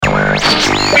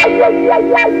And we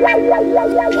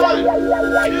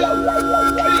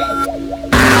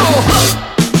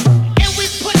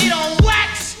put it on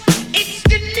wax. It's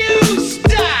the new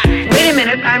style. Wait a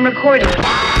minute, I'm recording.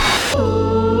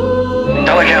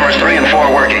 Telecameras 3 and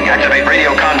 4 working. Activate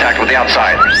radio contact with the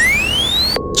outside.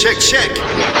 Check.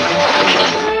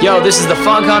 Yo, this is the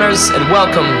Funk Hunters, and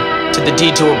welcome to the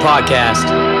Detour Podcast.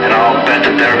 And I'll bet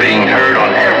that they're being heard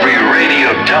on every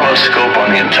radio telescope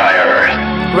on the entire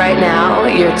Earth. Right now,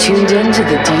 you're tuned in to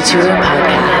the Detour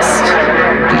Podcast.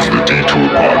 This is the Detour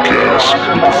Podcast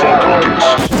with the Funk Hunters.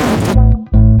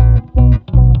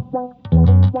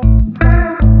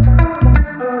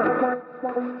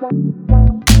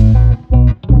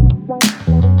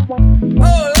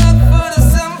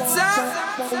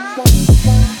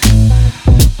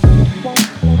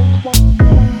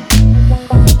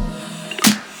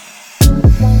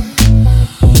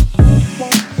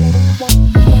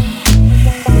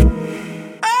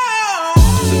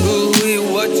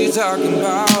 Talking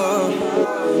about,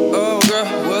 oh girl,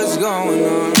 what's going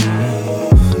on?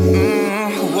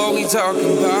 What we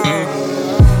talking about?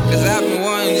 Cause I've been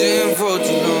wondering for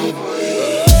too long.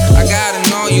 I gotta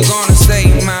know you gonna stay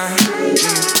mine.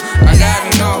 I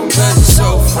gotta know cause you're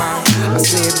so fine. I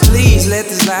said please let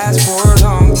this last for a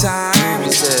long time.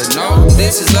 You said no,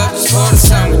 this is love just for the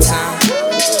summertime.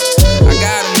 I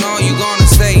gotta know you gonna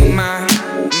stay mine.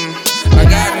 I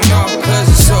gotta know cause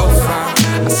you're so fine.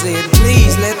 I said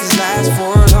please let this last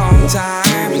for a long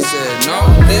time. He said no,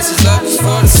 this is love just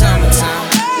for the summertime.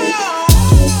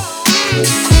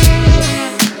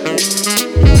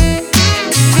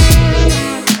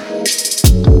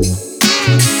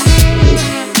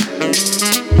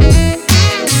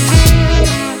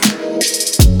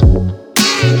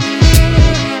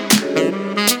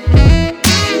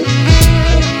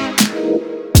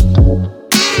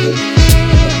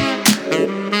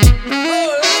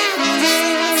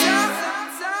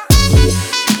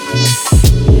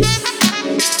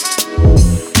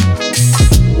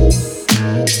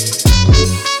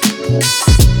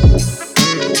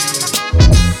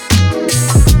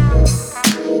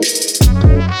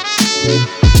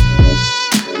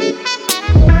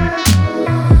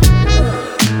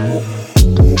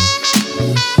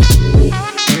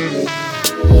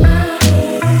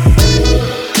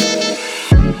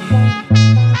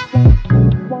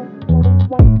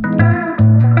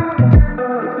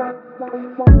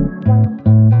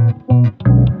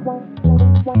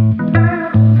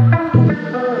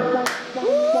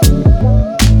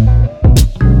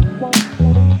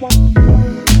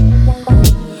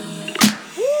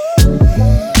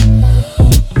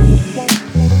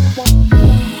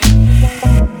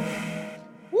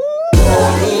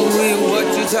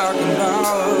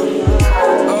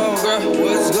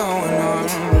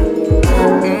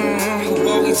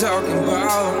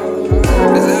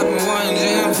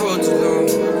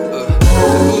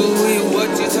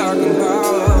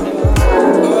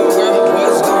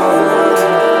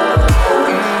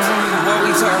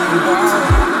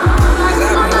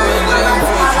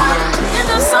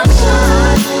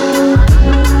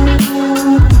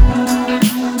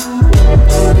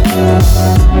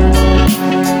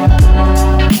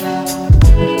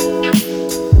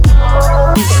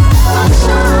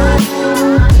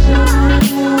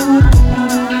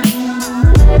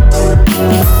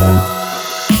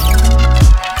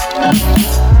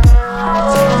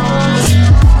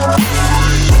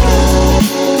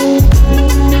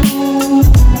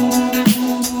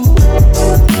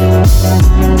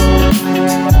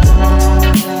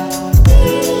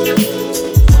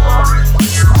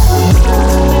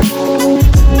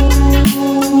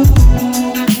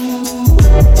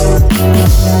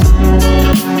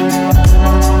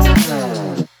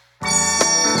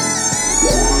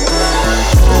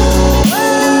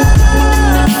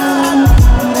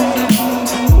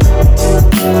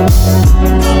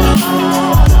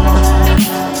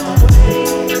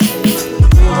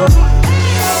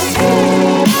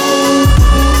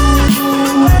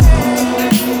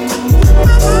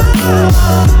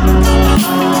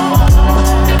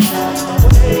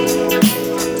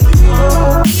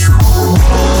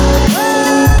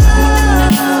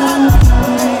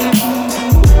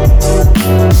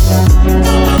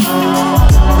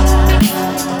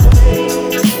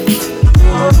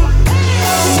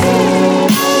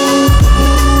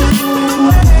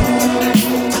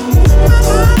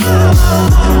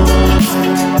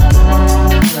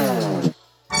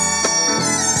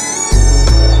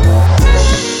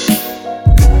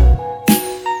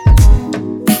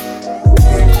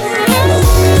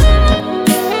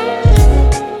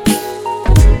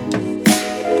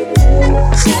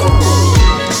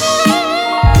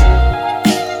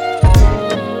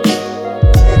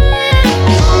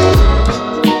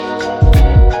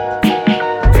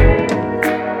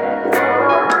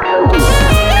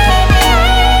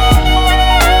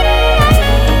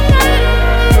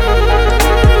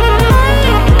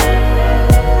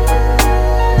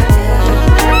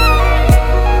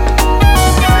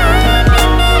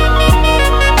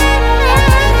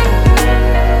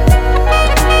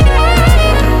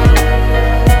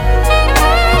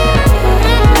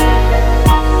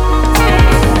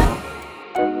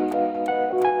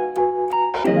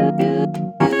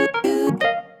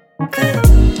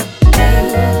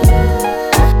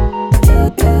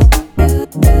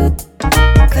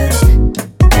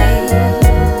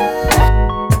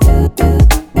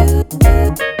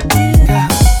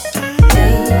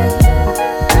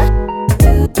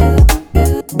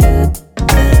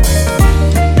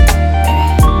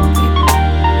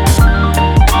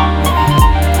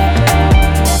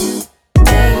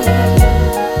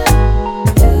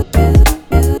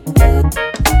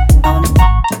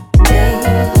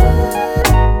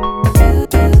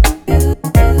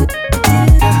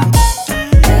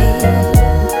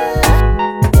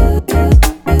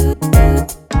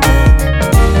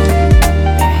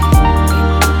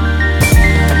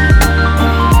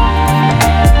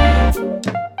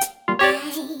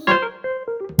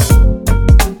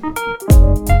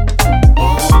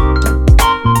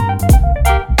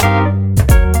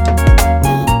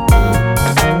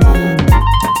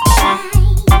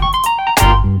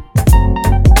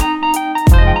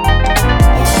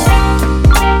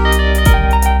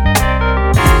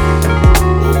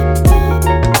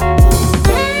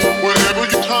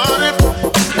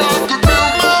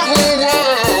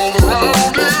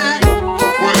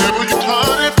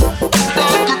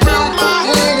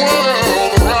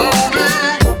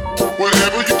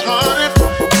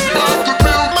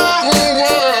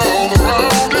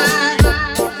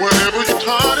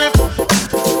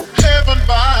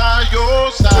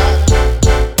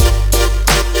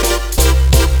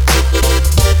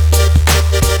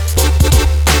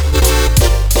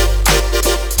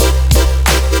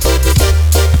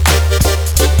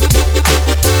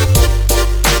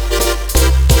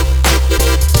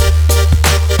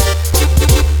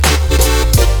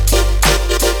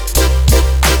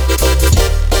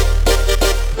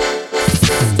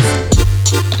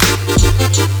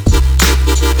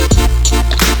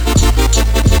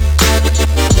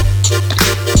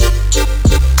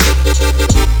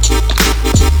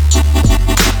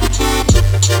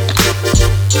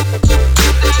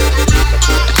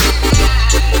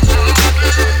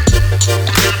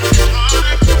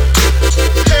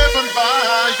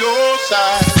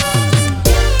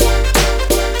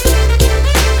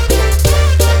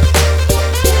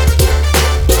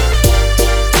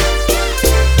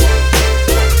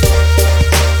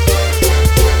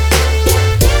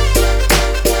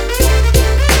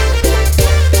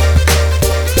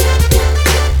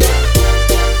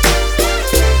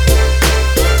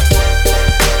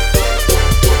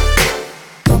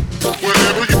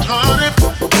 Wherever you turn it,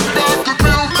 got to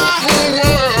build my whole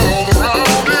world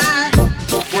around you.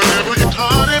 Wherever you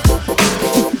turn it,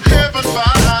 heaven by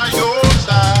your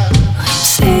side.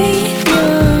 Say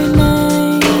your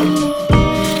name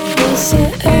as the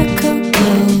echo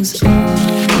goes on.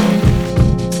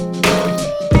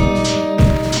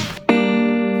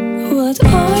 What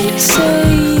are you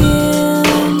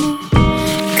saying?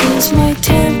 'Cause my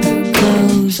temper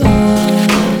goes on.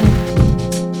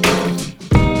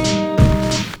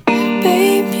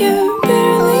 Babe, you're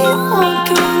barely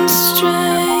walking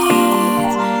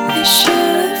straight. I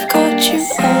should have got you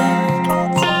up.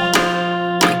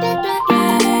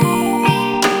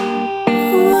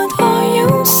 What are you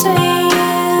saying?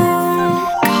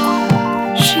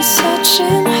 She's such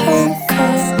in her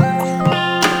cup.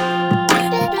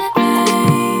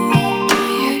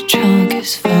 You're drunk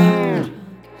as fuck.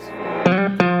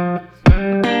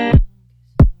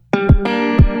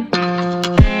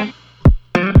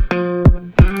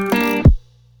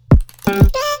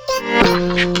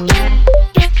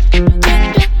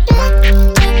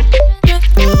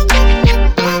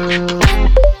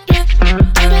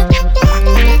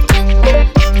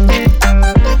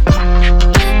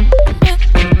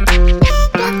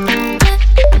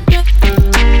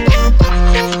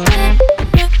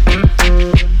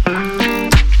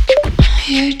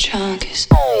 You're drunk as fuck. What are you saying? You're drunk as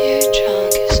fuck. You're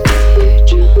drunk as fuck. You're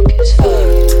drunk as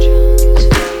fuck. You're drunk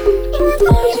as fuck.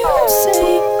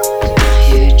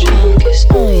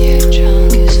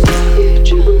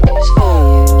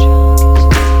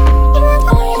 What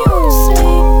are you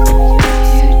saying?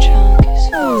 You're drunk as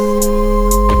fuck.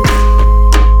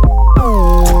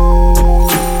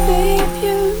 Babe,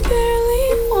 you're barely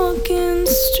walking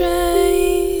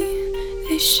straight.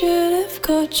 They should have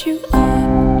got you up.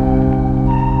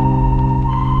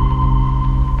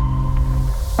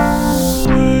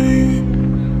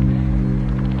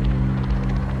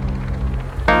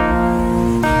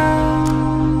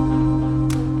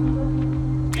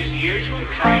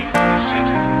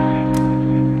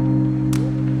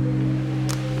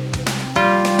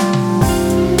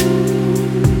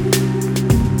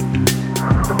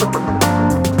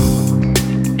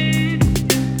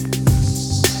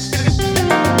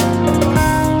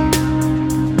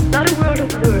 Not a world of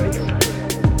words,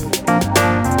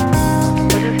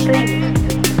 but of things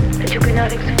that you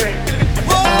cannot express.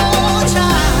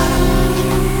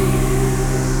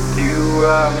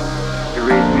 You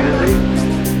read music?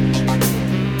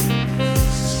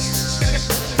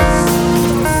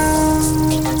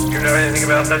 You know anything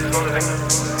about that sort of thing?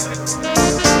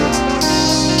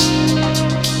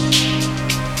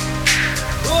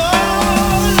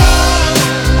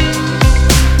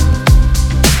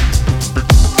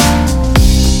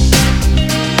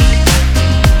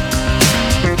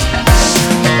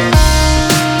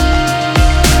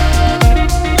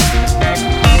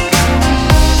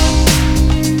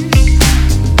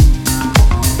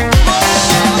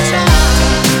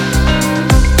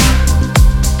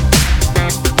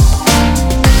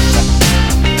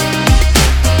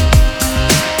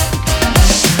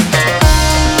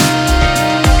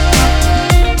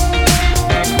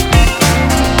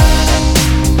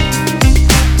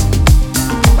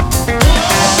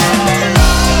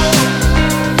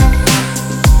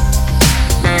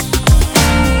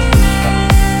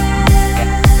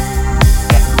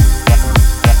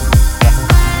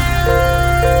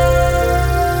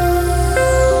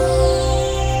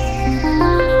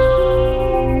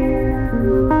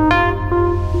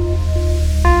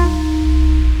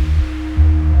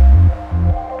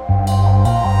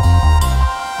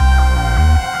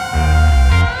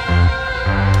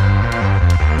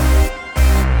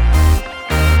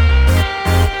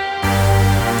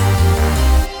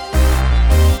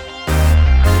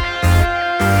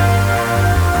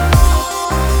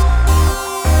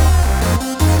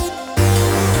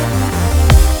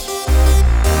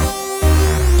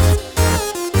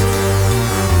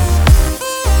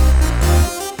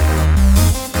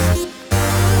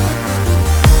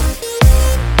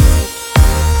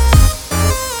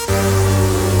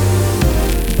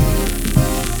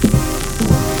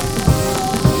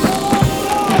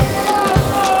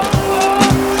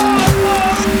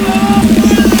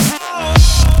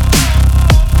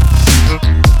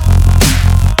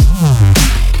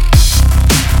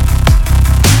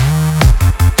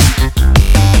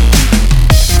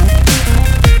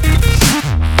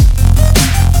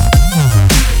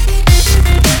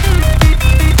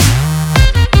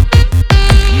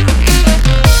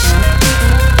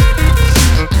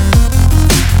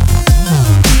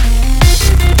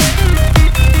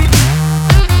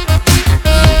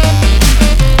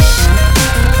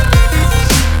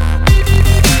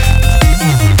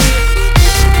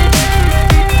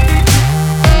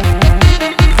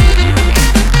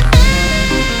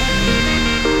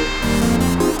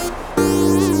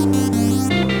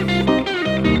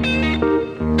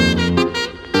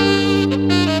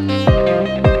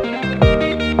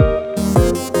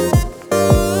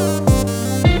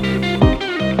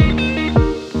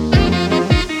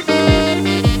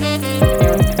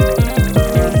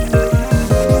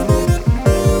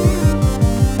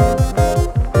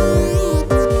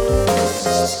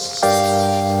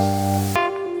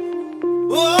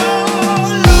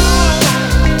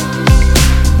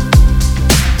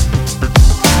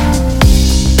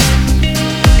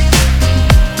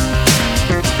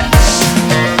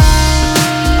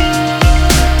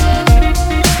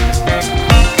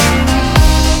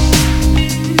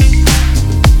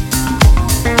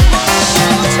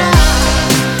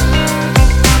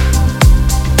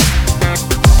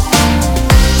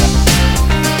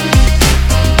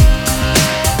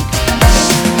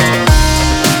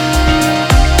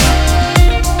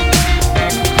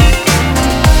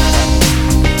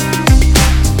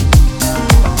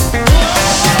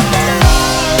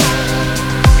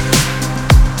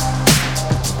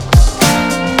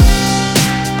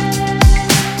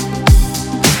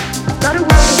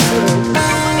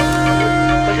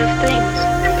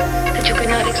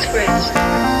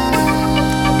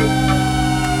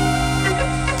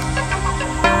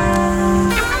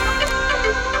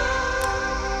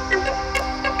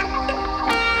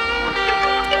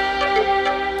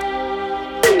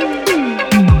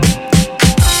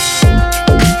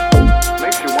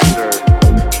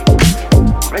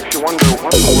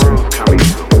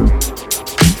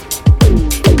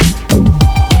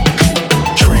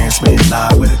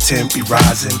 temp be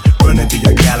rising. Running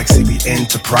through your galaxy, be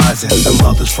enterprising. The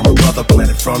mothers from a brother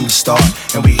planet from the start.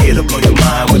 And we here to blow your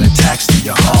mind with attacks to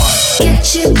your heart.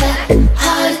 Get you back,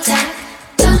 heart attack.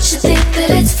 Don't you think that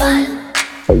it's fun?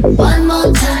 One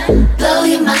more time, blow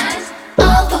your mind.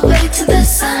 All the way to the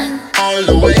sun. All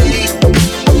the way.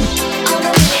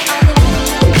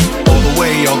 All the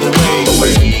way, all the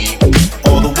way,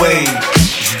 all the way.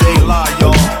 Stay live,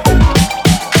 y'all.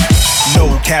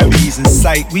 No cavities in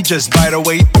sight. We just bite our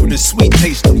way through the sweet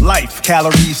taste of life.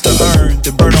 Calories to earn,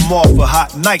 to burn them off for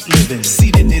hot night living.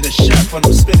 Seated near the chef when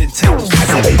I'm spinning tables.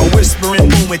 A whispering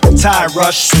moon with the Tyde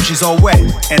rush. So she's all wet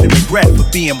and a regret for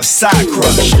being my side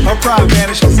crush. Her pride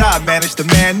vanished cause I managed to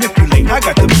manipulate. I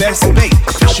got the best bait.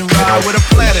 Fishing rod with a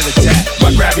planet attack.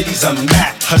 My gravity's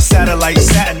unmatched. Her satellite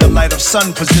sat in the light of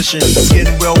sun position. Skin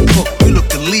well cooked, we look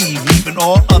to leave, leaving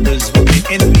all others with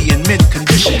their envy in mid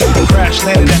condition. Crash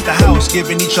landed at the house,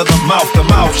 giving each other mouth to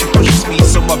mouth. She pushes me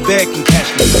so my bed can catch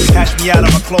me. Catch me out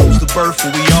of my clothes to birth who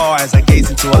we are. As I gaze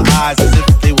into her eyes as if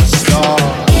they were stars.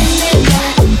 Give me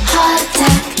that heart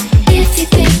attack. If you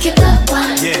think you're the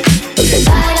one. Yeah.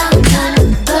 Right on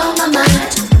time, blow my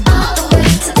mind. All the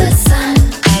way to the sun.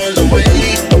 All the way.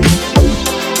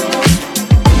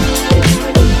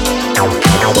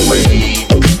 All the way.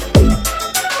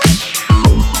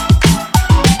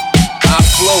 I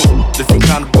float, different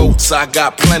kind of boats, I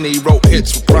got plenty. Wrote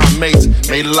hits with primates,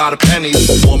 made a lot of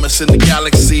pennies. Warmest in the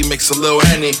galaxy, makes a little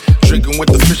Henny. Drinking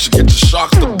with the fish to get the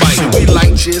sharks to bite. We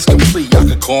like cheers complete, y'all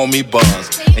can call me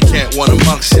Buzz. And can't one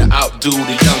amongst you outdo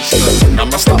the youngsters. I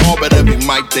must have orbit every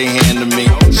mic they hand to me.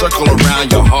 Circle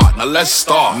around your heart, now let's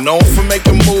start. Known for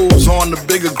making moves on the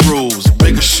bigger grooves.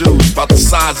 Bigger shoes, about the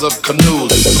size of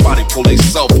canoes. Somebody pull their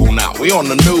cell phone out, we on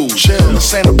the news. Chill,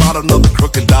 this ain't about another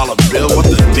crooked dollar bill. What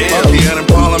the deal? Here in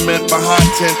Parliament, behind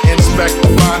tent, inspect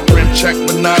the fine print, check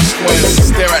but not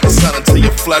squints. Stare at the sun until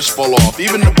your flesh fall off.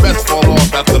 Even the best fall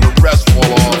off after the rest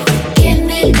fall off. Give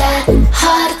me that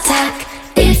heart attack.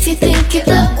 If you think you're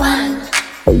the one.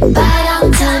 Right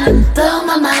on time, blow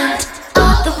my mind.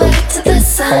 All the way to the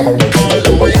sun. All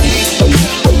the way.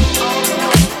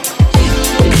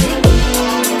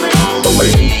 All the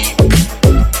way.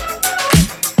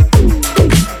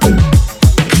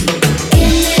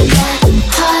 Give me that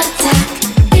heart attack.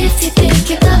 If you think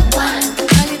you're the one.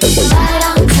 Right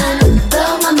on time,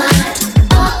 blow my mind.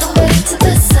 All the way to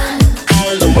the sun.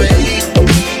 All the way.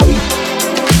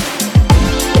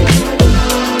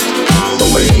 All the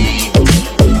way.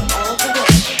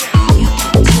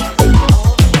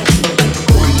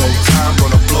 One more time,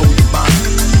 gonna blow your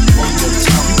mind.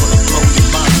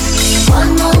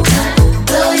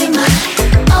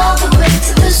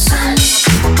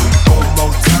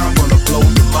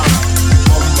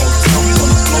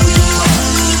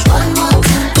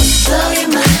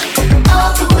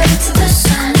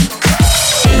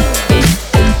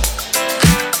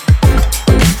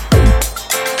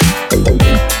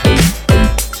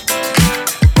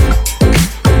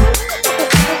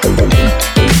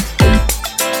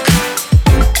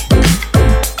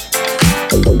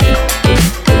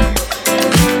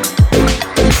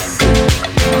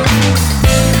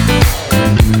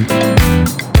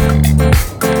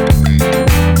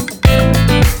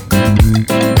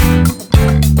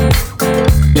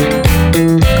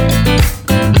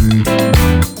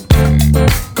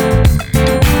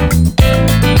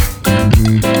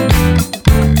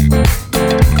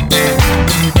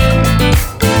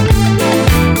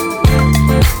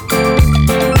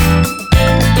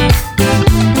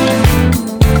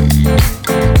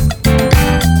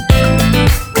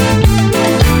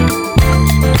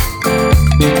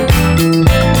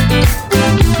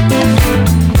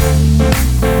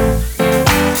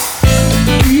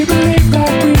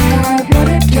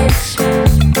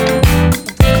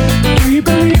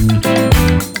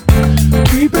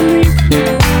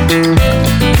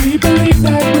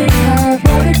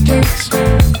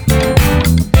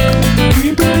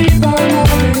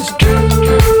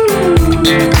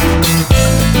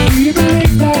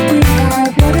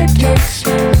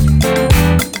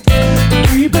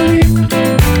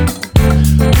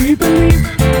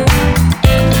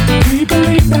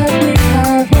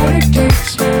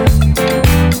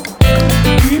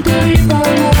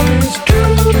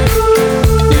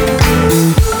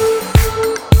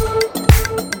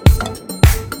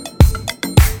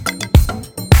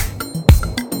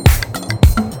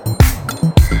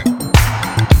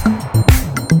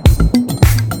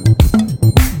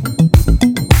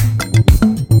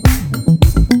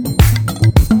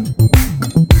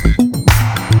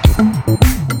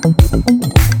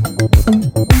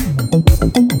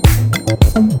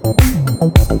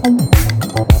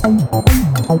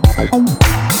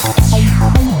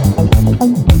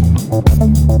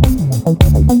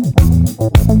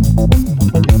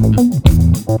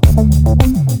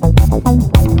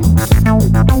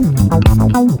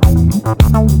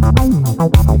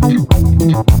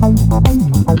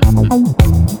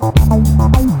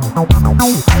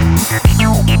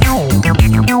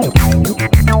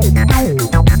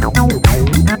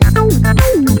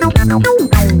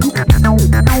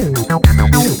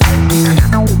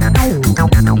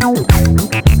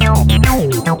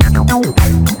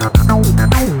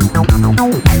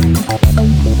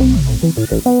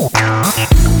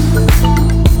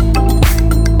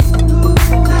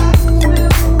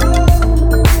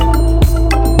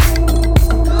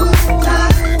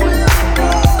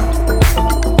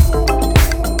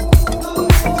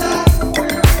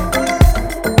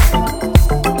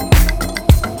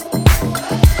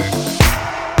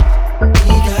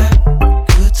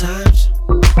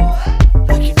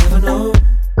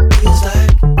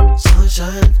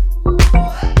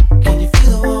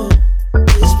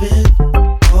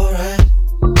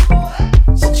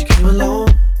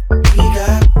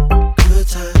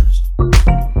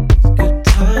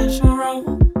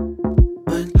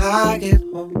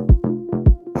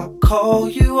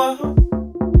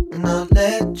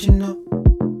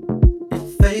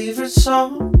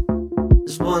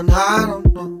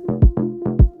 don't know.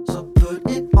 So put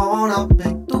it on, I'll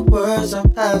make the words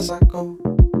up as I go.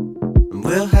 And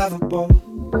we'll have a ball.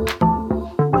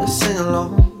 We'll sing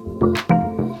along.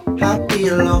 Happy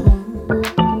alone.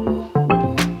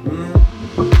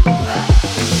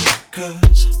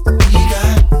 Cause we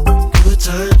got good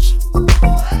times.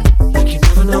 Like you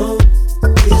never know.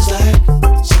 Feels like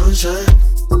sunshine.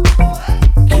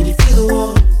 Can you feel the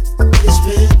warmth? It's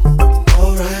been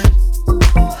alright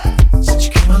since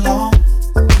you came along.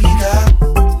 We got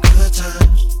good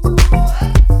times.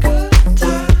 Good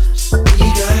times. We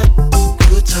got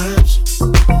good times.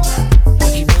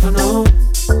 Like you never know.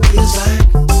 Feels like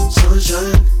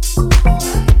sunshine.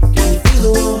 Can you feel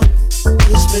the warmth?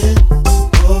 It's been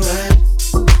alright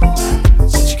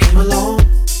since you came along.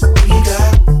 We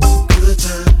got good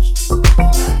times.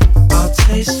 I'll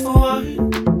taste for wine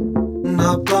and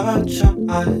I'll blot your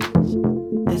eyes.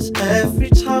 It's every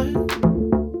time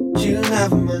you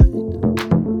never mind.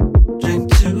 Drink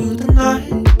to the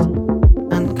night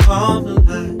and come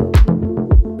alive.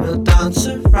 We'll dance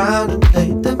around and play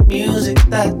the music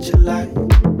that you like.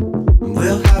 And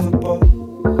we'll have a ball.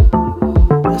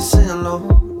 We'll sing along.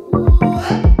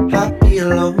 Happy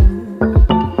alone.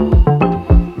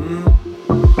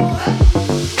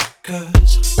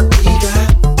 Cause we got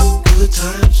good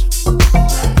times.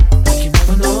 Like you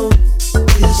never know.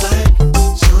 Feels like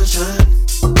sunshine.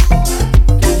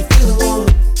 Can you feel the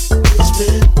warmth? It's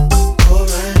been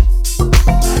alright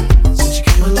since you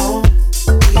came along.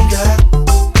 We got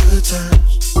good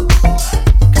times.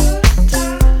 Good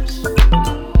times.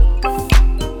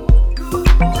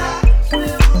 Good times.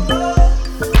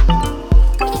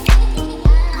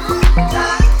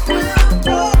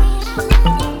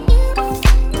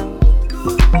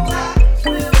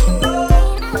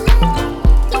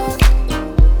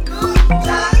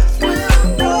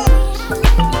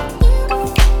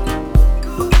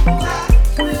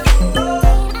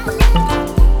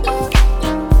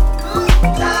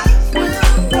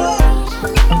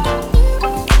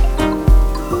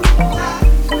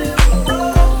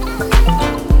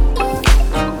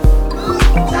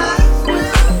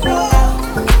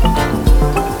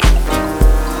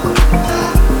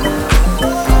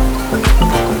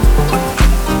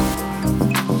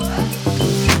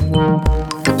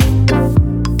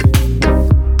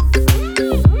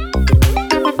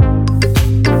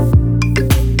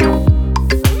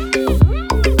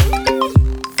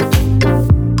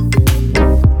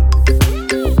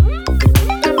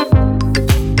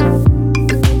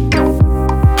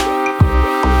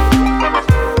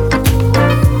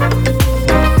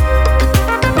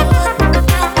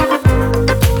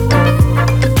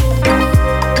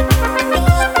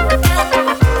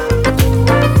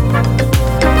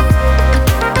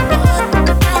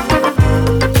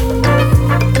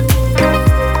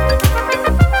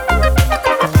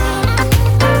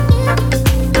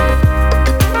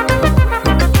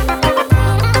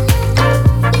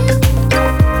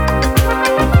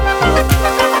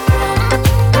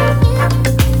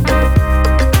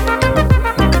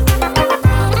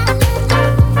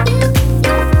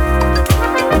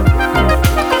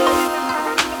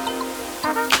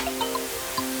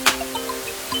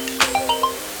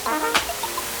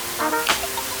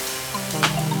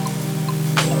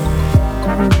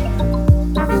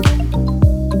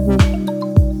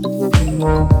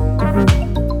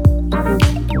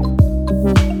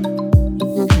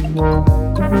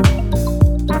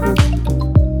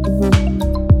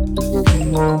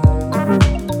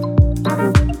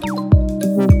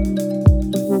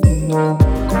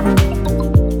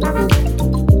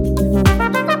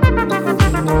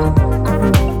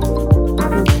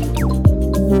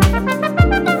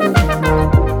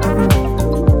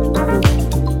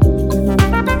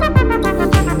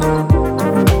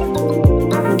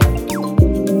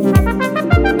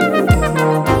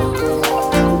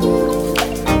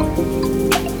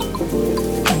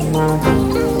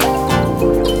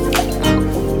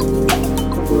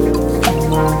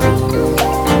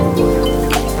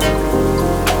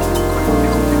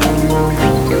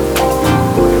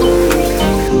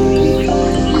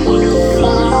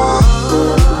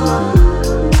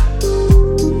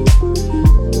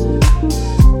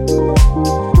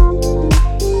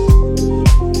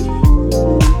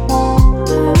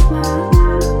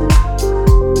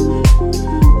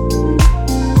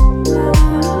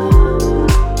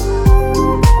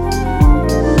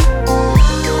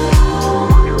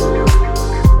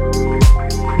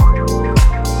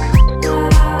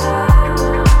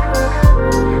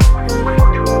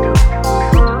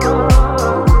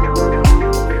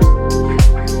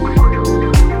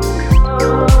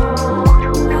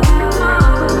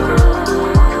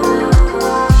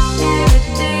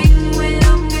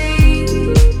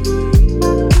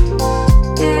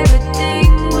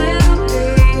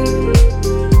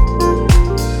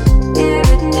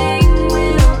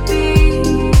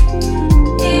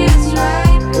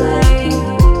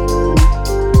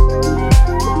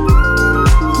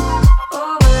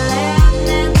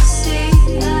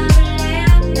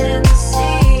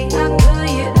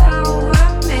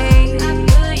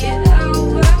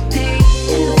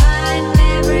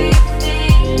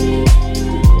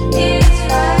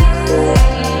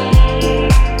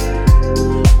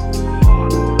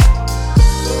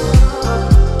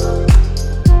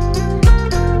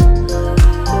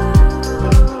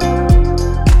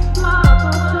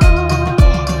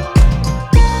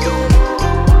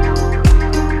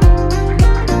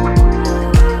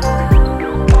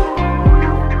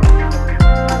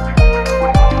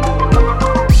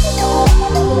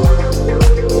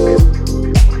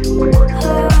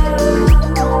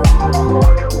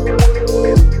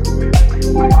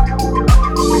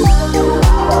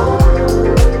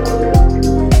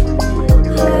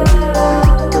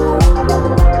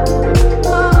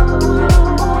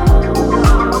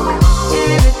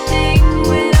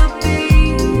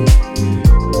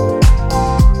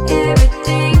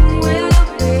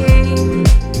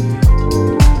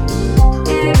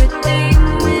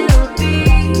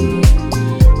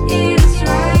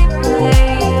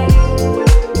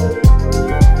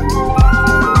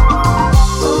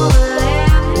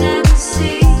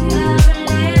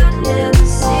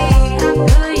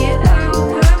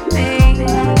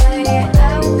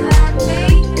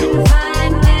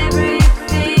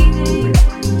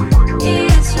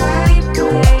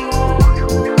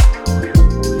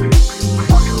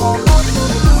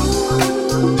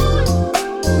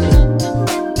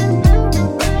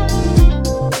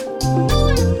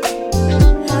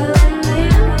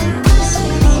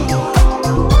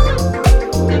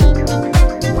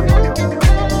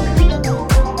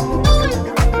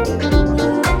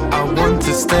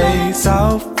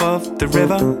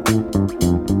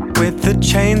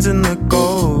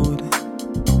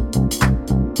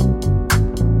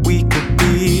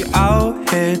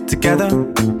 it together,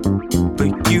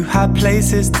 but you had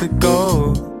places to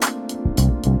go.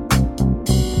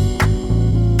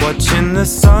 Watching the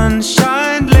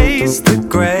sunshine lace the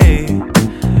grey.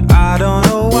 I don't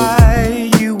know why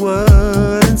you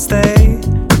wouldn't stay.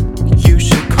 You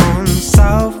should come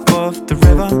south of the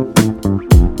river,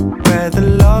 where the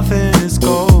loving is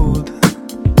gold.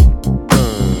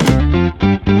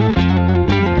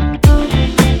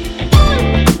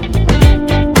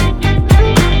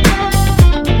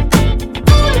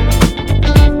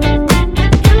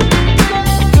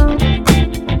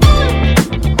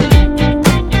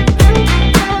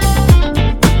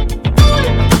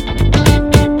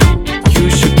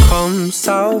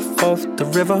 South of the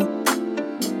river,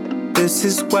 this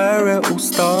is where it all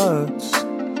starts.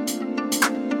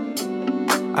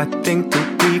 I think that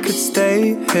we could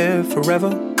stay here forever,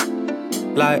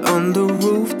 lie on the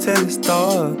roof till it's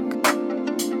dark.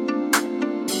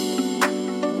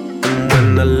 And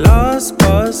when the last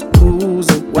bus pulls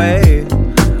away,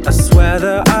 I swear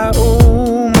that I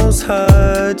almost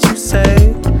heard you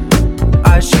say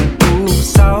I should move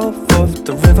south of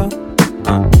the river.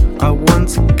 I want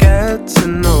to get to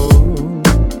know.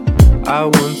 I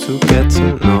want to get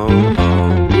to know.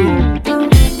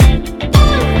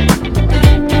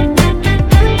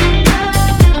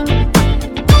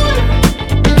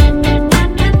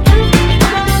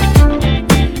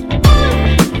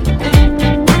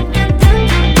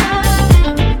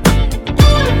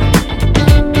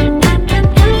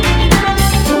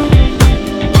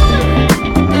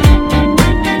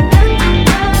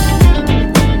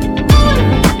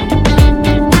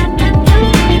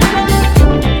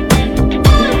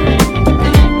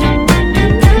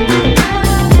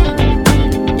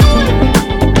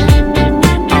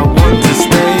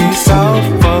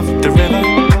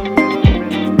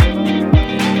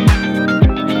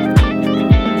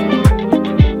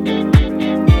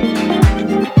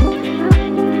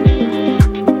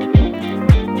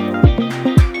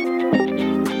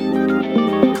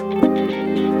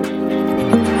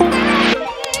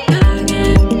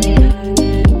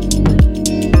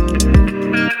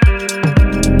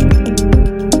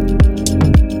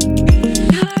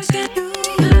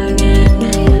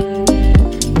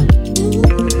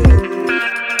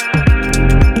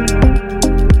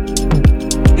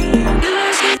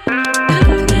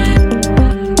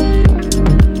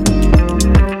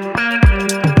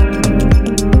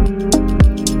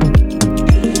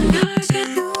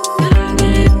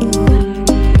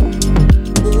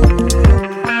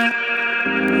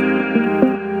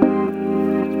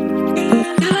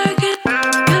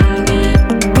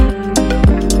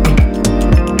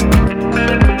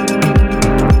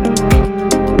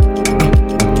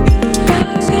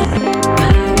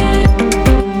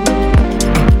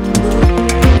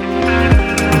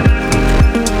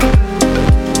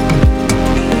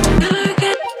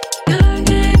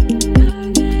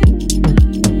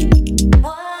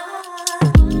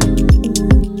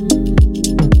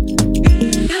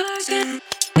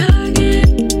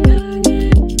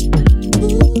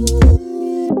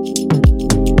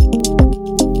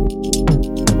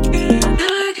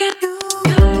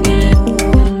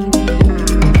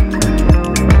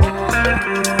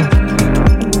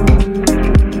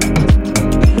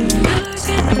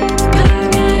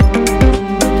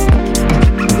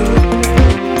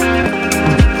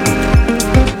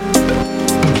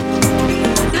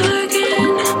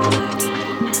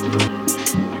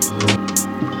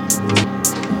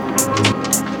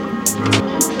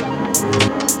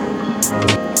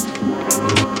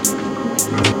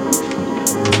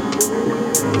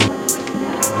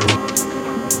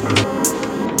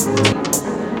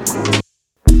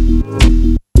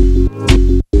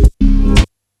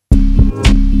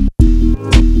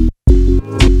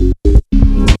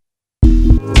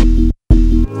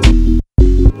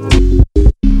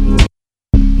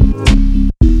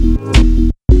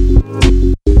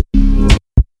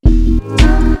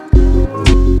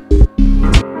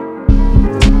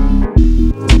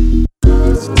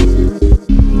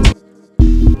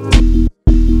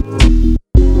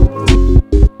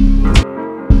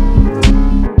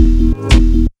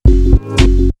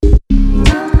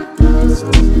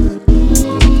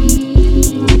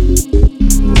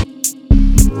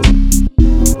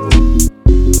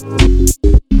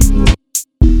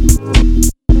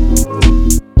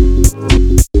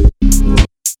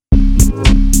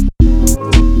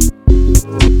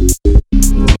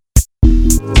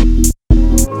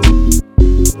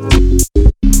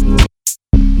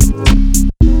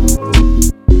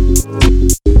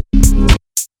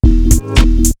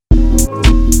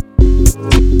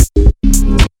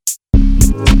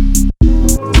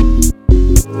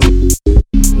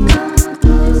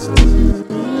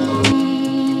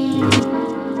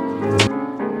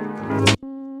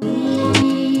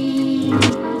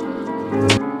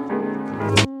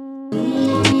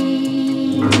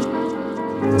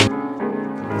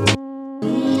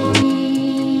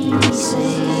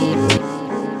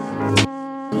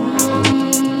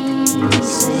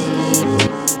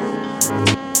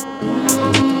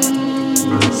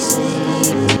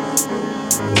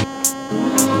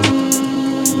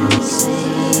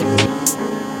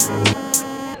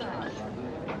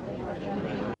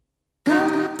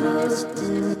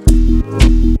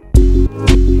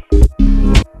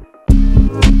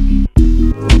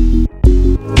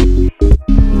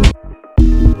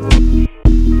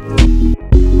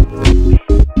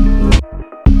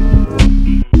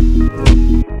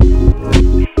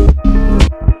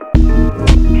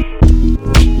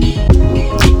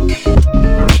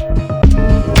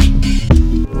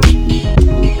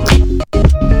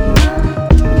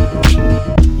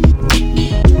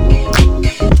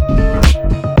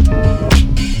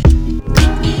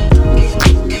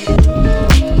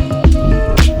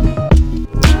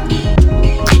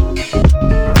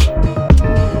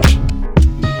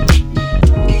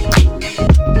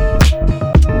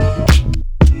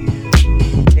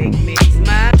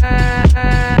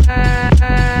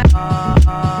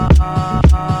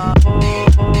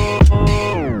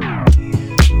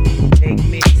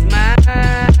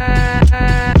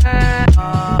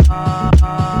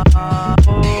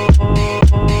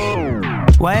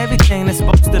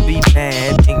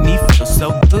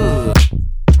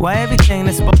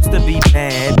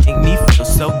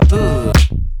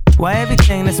 Why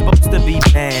everything that's supposed to be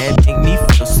bad make me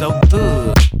feel so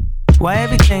good? Why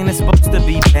everything that's supposed to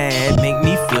be bad make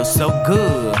me feel so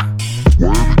good?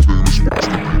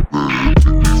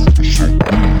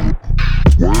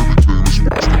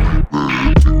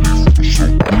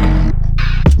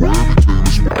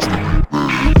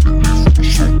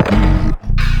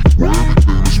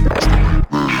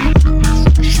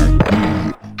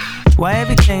 Why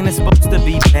everything that's supposed to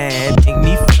be bad make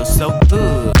me feel so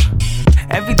good?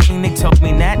 Everything they told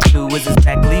me not to is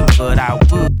exactly what I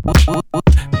would.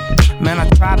 Man, I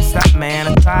tried to stop, man,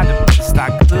 I tried to best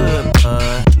I could,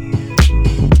 but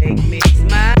take me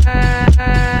smile.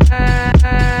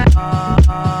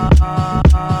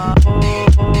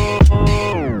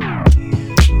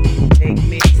 Take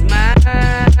me smile.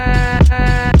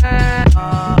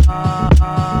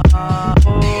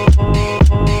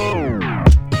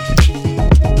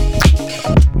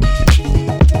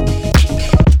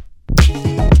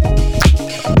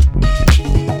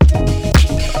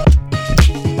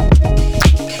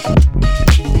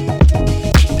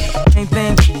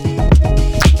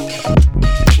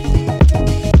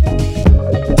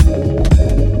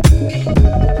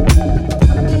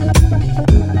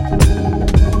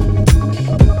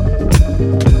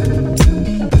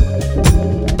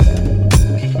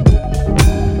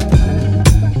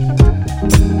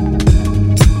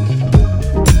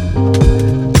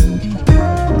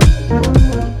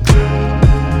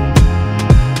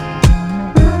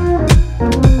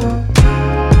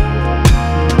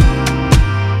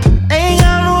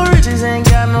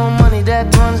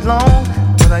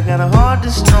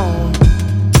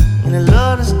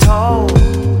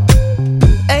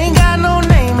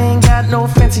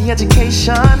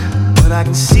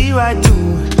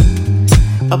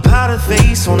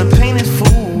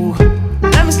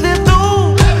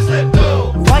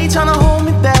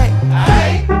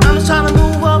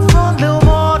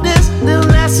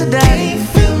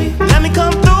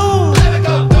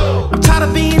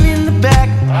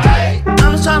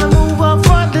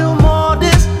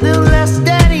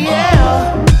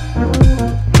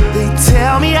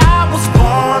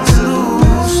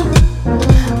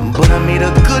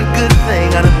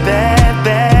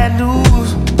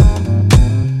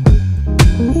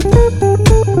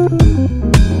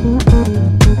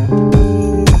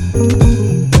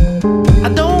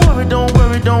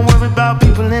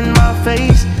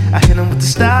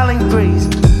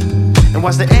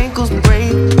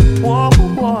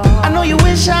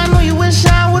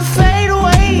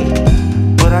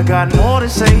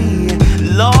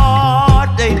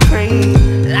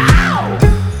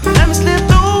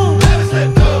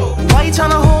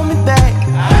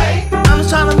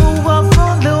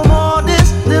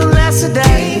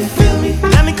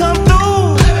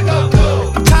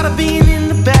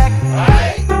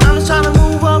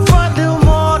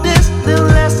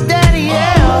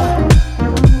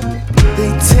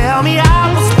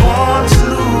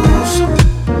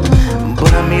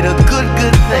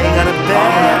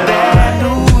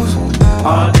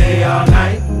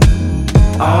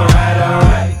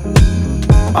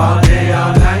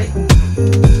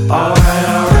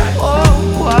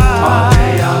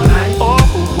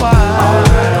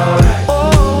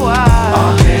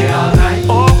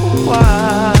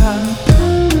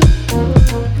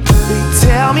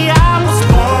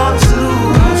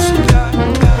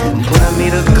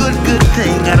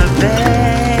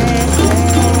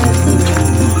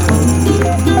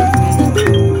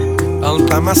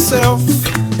 Myself,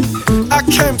 I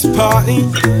came to party.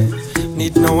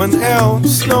 Need no one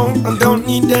else, no, I don't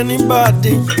need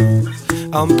anybody.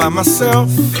 I'm by myself.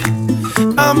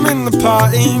 I'm in the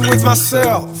party with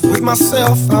myself,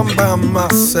 I'm by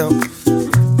myself.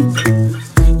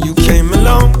 You came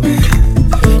along,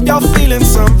 you're feeling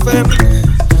something.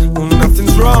 Well,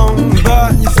 nothing's wrong,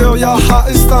 but you feel your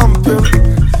heart is thumping.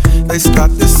 They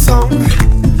start this song,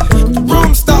 the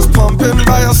room starts pumping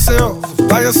by yourself.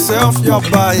 By yourself, you're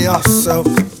by yourself.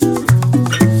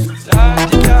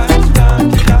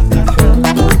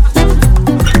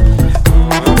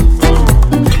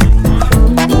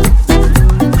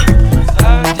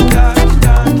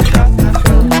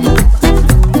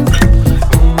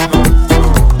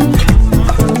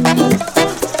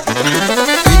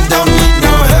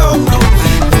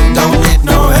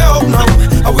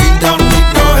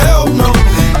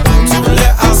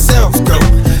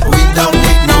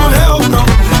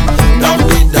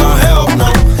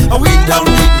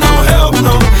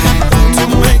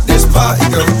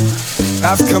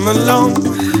 I've come along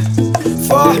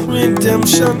for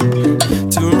redemption,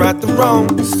 to right the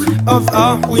wrongs of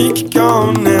a week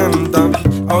gone and done.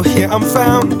 Oh, here I'm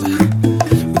found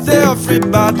with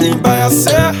everybody by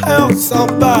ourselves, all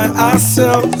by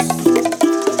ourselves.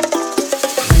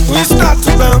 We start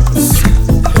to bounce,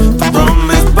 the room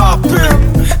is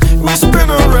popping. We spin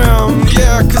around,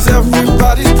 yeah, cause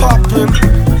everybody's popping.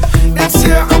 It's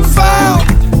here and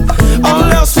found, all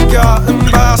else we got,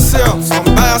 and by ourselves, all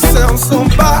by ourselves, all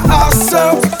by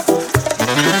ourselves.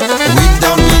 We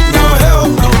don't need no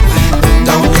help, no,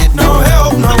 don't need no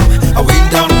help, no. We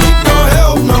don't need no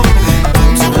help, no,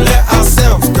 to let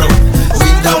ourselves go. We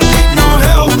don't need no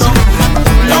help, no,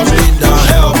 don't need no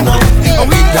help, no.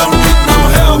 We don't need no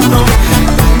help, no,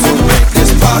 to make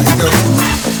this party go.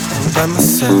 By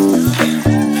myself,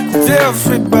 with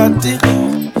everybody,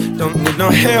 don't need no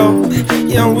help.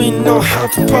 Yeah, we know how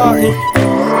to party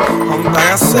all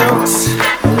by ourselves.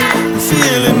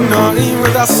 Feeling naughty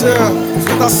with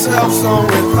ourselves, on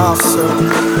with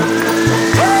ourselves.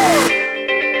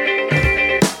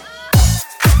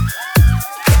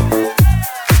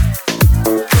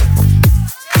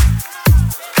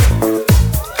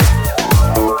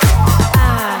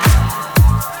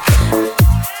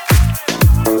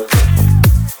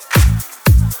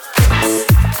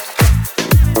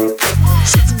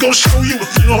 Gonna show you a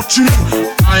thing or two.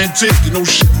 I ain't taking no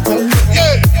shit from you.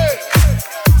 Yeah.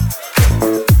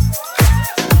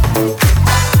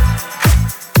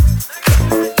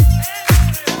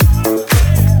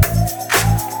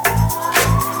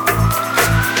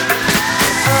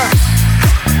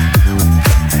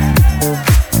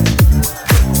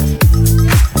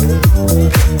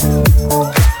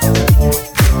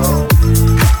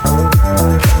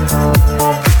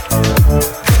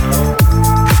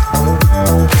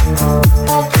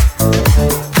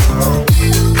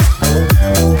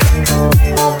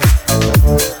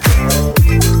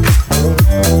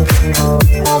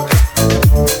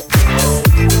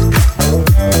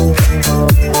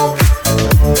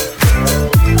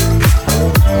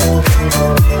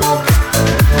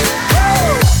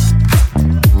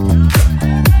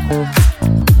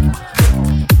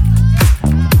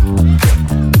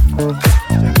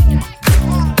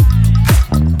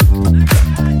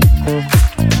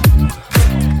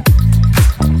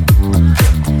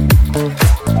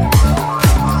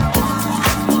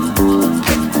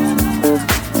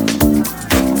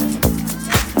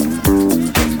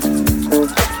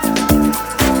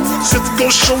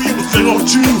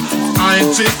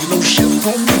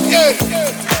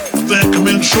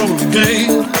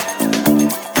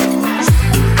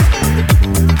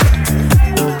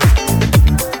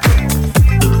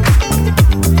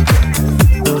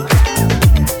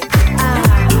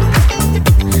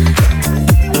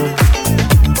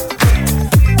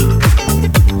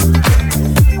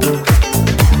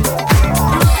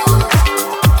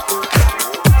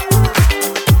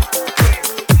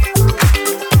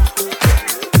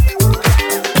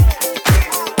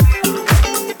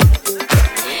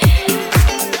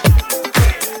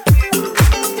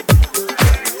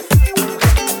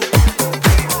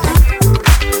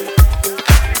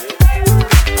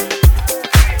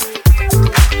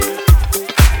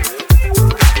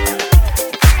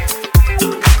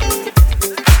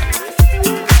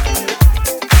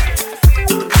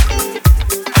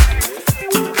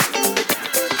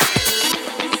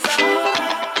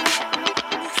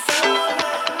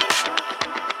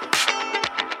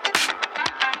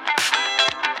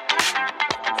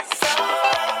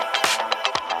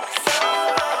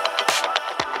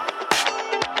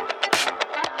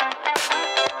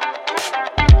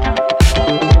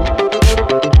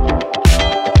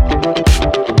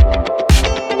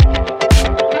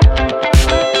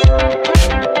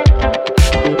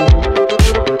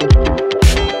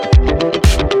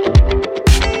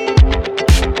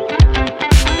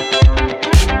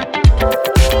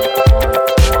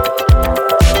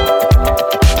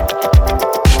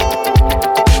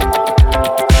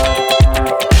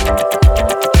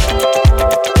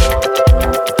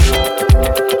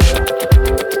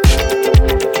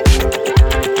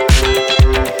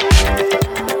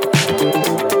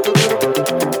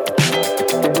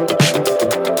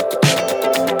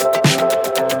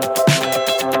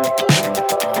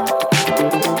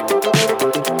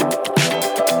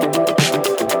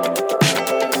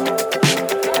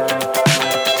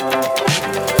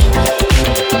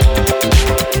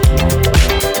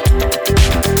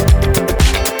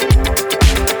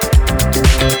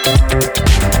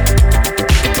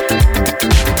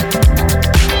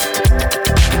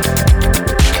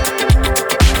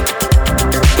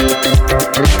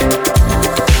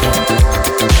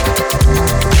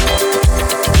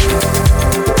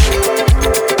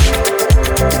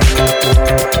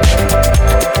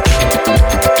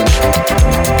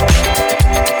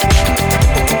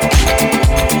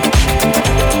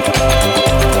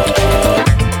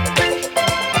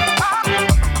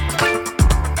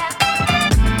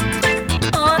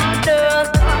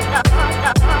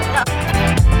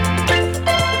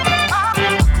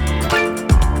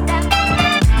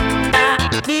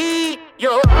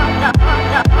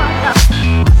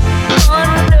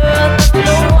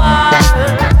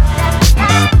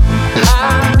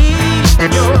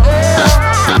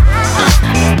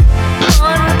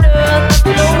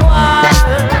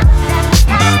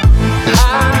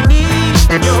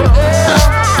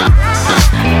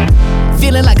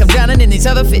 Feeling like I'm drowning in these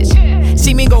other fish.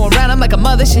 See me going round, I'm like a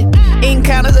mother shit.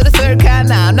 Encounters of the third kind,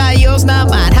 nah, I'm not yours, not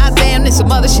mine. Hot damn, this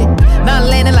some other shit. Not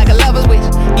landing like a lover's wish.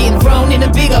 Getting thrown in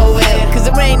a big old well. Cause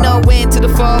there ain't no end to the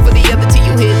fall for the other till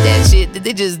you hit that shit that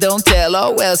they just don't tell.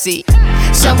 Oh well, see.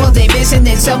 Some will they missing,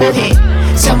 then some will hit.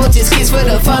 Some will just kiss for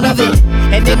the fun of it.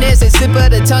 And then there's a slip of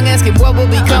the tongue asking what will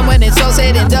become when it's all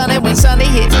said and done. And when Sunday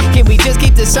hits, can we just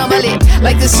keep the summer lit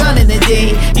like the sun in the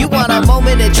day? You want a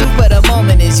moment of truth, but a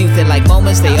moment is youth. And like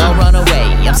moments, they all run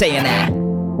away. I'm saying that.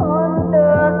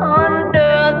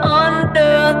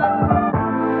 Under,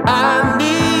 I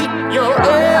need your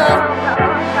air.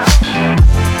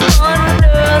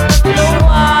 Under the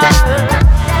wire,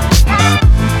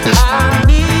 I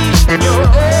need your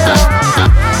air.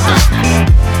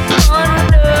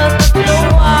 Under the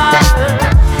wire,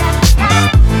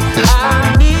 I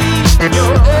need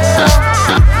your air.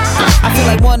 I feel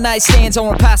like one night stands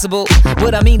are impossible.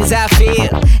 What I mean is I feel,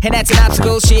 and that's an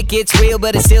obstacle. Shit gets real,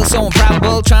 but it's still so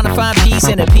improbable. Trying to find peace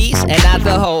in a piece and not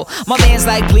the whole. My man's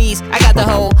like, please, I got the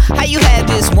whole. How you have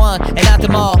this one and not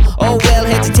them all? Oh well,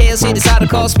 head to tail, shit is hard to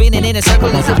call. Spinning in a circle,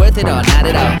 is it worth it or not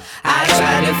at all? I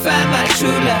tried to find my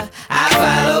true love. I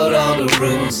followed all the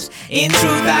rules. In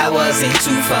truth, I wasn't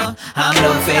too fun. I'm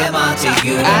no fair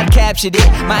Montague. I'd captured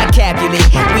it, my Capulet.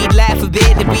 We'd laugh a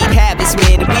bit, and we'd have it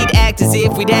sweat. And we'd act as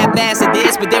if we'd have mastered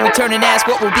this. But then return and ask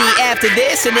what will be after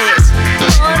this and this.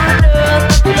 Under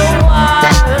the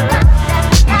wire,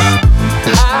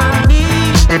 I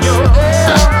need your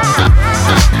air.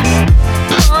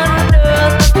 Under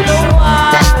the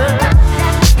wire,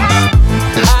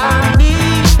 I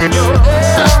need your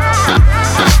air.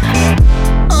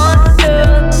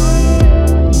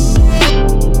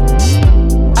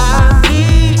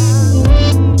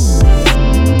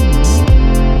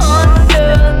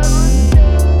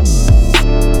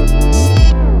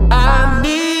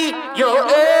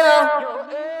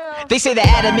 They say that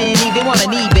Adam and Eve, they want a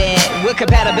knee band. What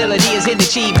compatibility is in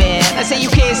achievement? I say you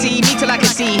can't see me till I can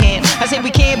see him. I say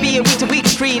we can't be a week to week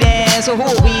free dance. So who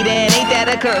are we then? Ain't that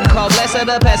a curtain call? Bless are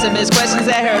the pessimists. Questions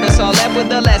that hurt us all. Left with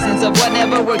the lessons of what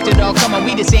never worked at all. Come on,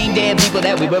 we the same damn people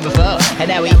that we were before.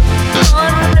 And now we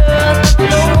under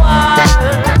the wire,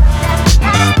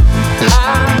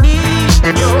 I need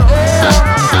your air.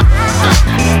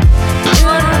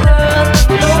 Under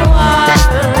the wire,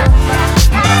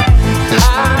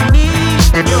 I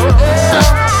need your air.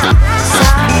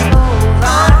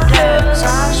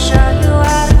 I'll show you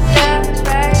how to dance,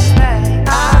 baby.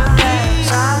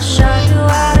 I'll show you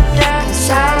how to dance,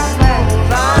 baby.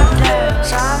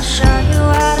 I'll show you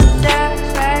how to dance,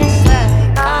 baby.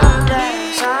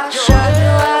 I'll show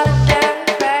you how to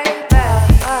dance, baby.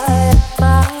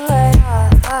 My way,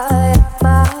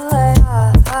 my way.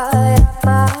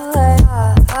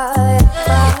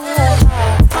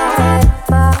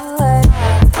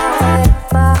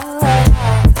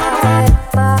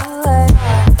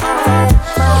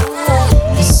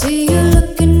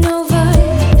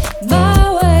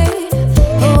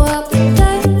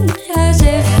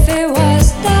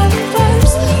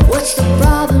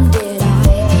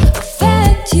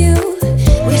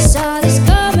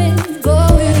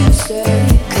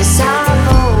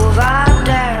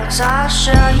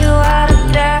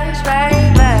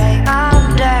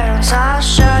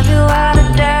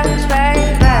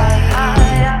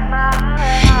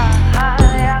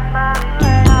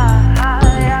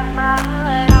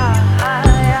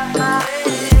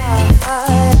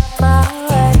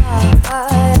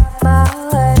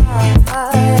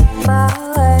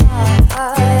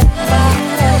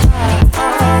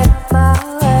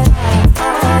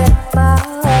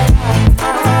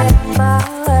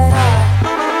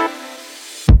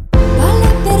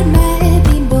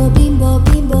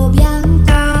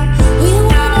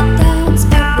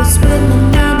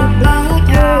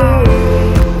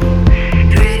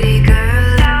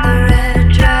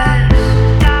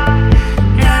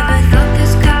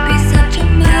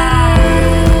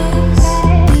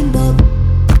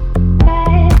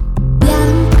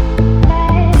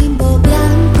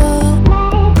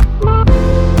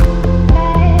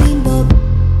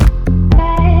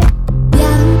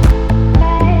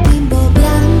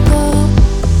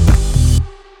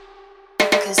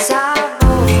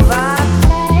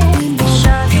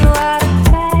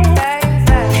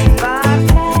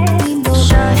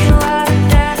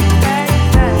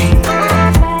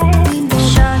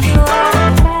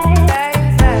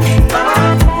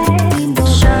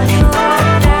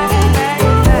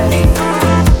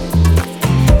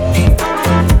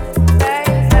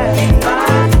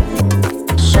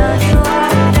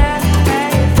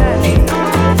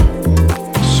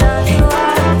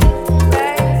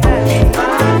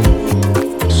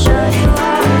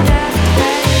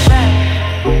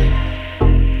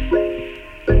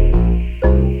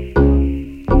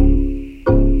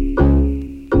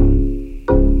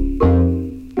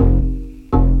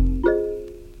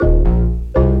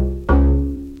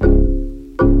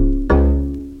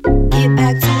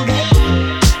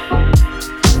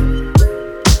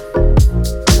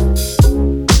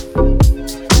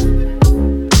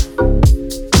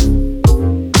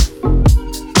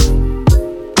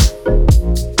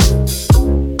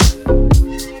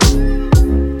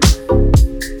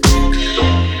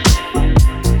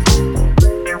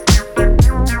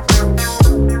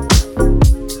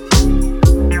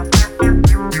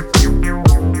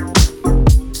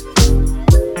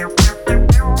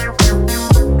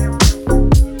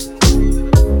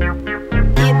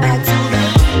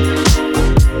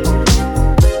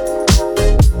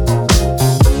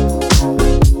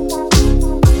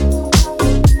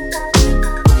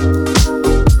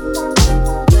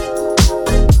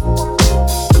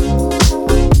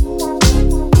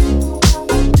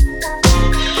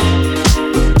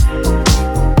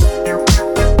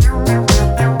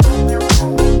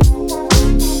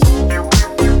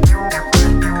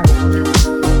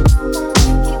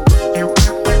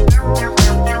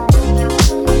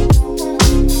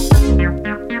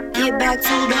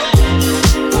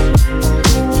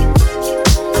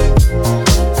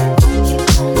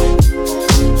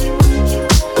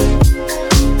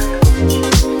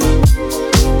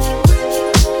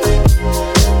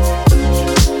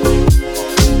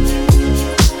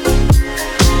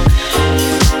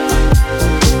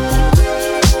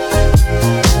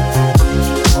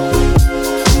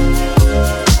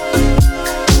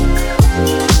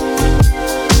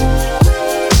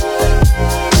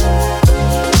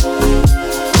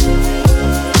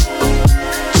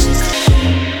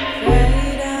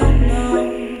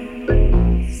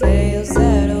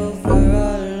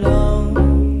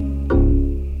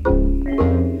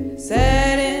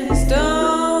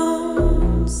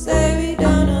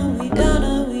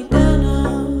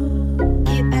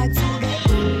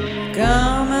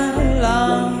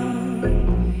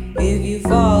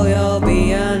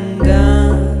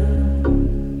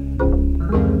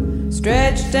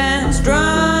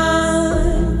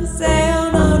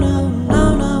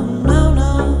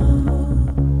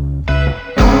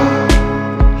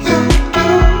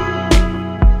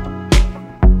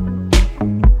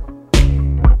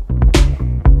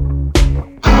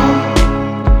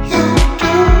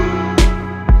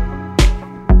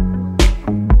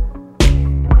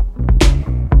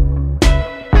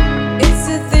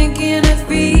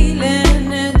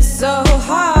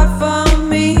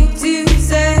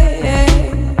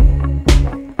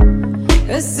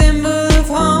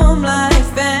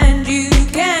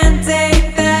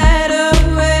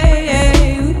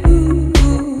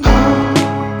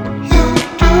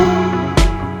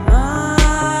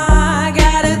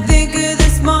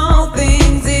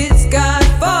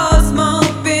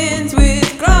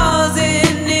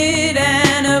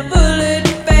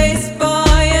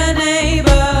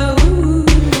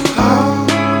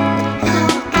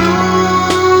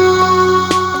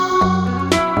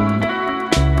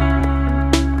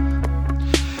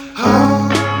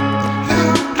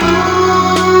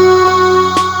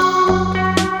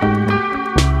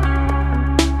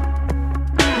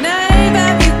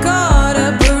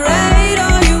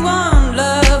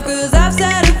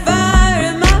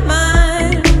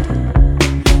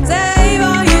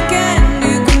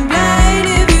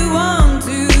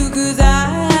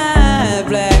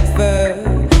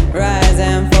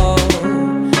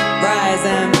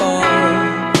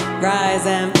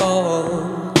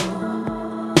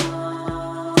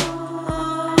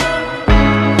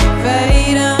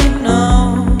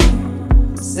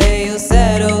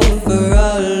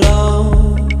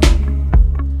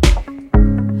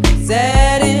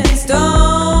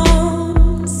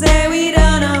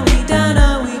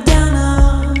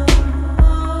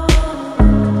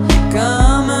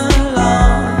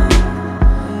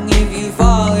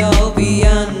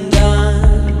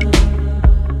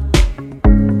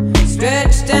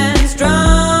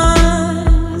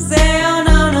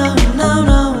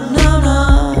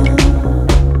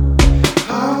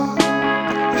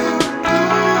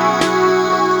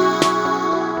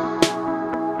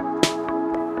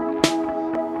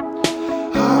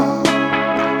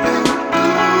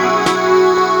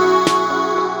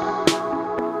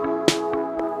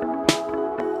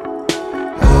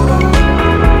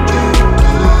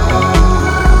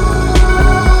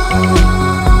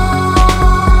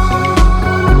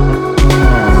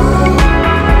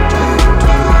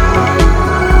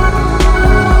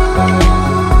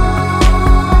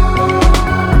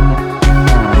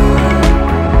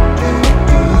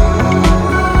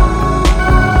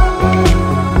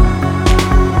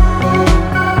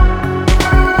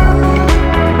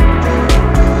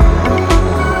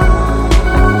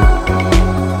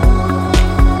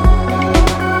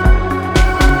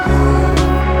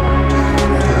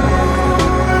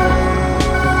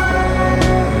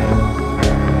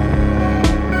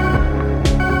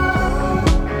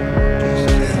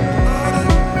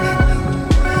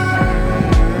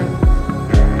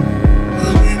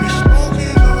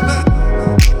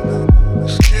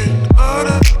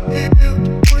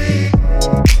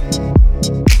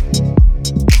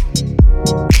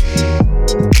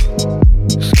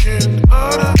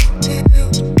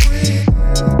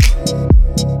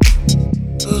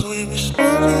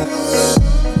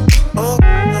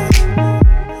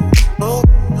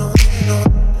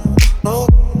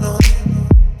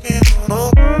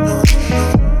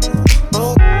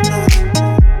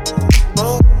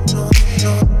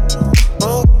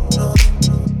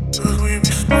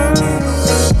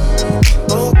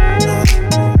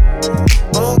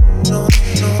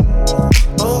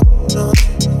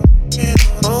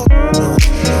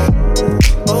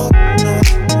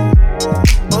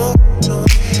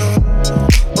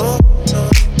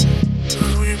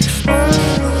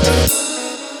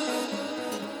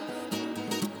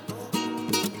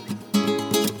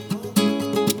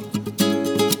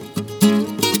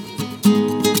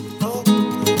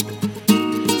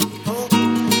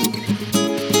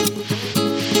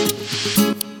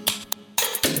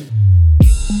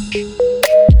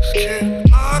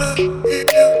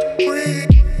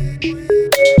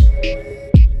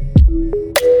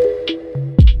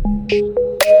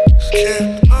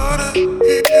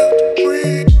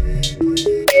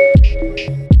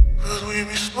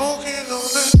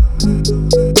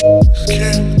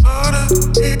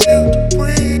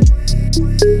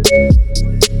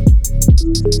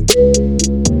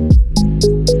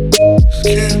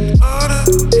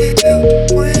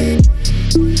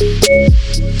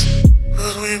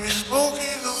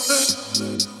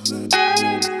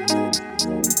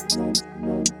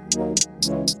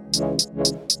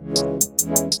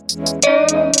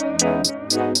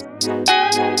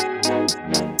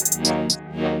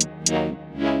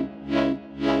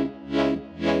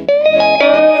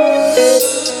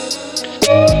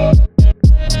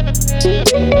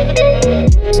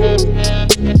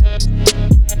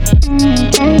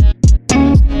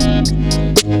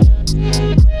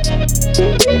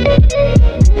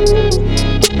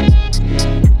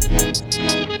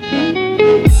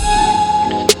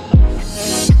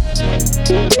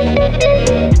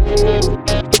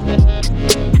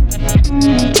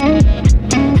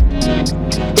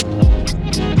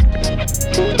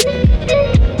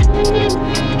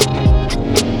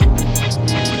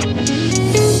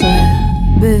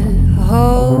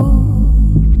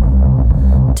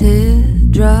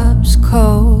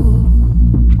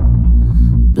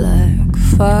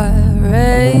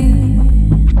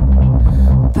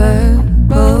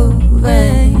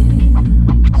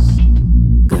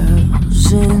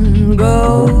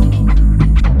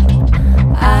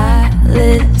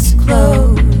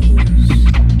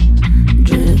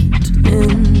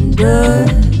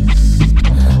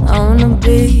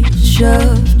 breach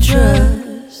of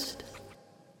trust.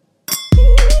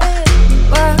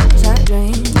 What was I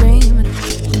dreaming of?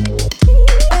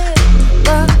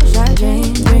 What was I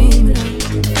dreaming of?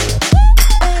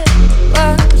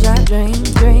 What was I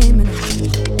dreaming of?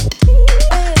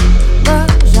 What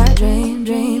was I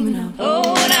dreaming of?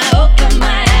 Oh, when I open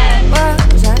my eyes,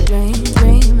 what was I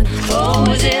dreaming of? oh,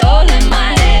 was it all in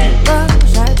my head? What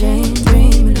was I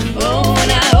dreaming of? Oh, when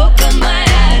I open my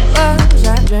eyes, what was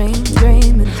I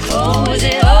dreaming of? oh, was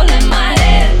it all in my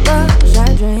head? What was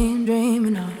I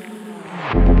dreaming of?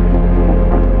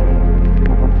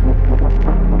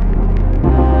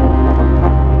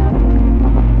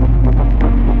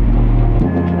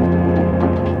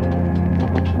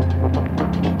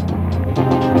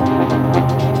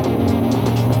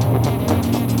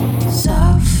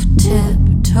 Soft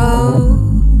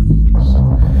tiptoes,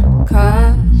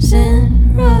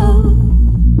 crossing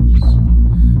roads,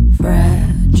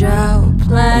 fragile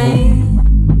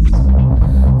planes,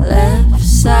 left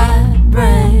side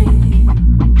brain,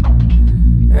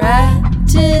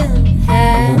 wrapped in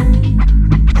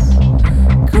hands,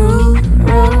 cruel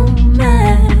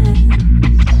romance,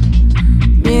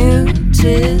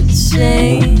 muted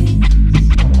scenes,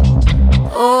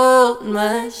 old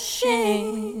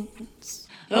machines.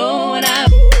 Oh, when I,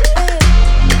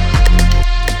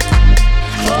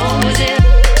 oh, was it,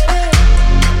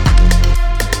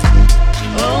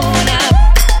 oh, when I,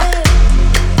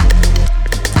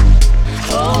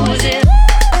 oh, was it,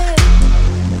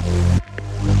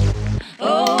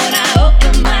 oh, when I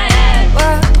opened my eyes,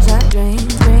 What was I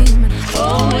dreaming of?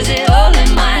 oh, was it all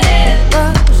in my head?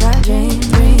 What was I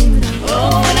dreaming of?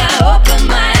 Oh, when I opened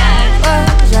my eyes,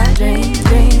 What was I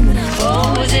dreaming of?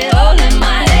 oh, was it all in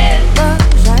my head?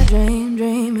 What was I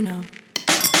dreaming of?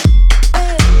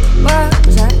 What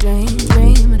was I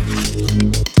dreaming of?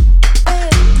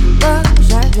 What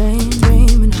was I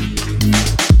dreaming of?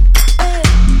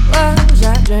 What was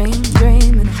I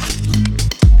dreaming of?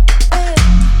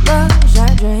 What was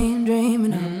I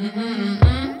dreaming of?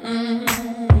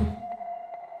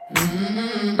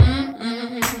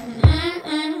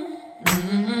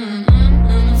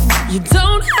 You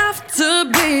don't have to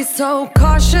be so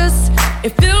cautious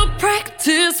if you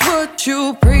practice what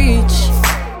you preach.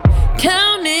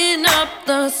 Counting up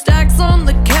the stacks on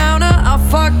the counter, I'm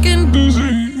fucking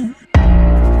busy.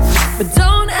 But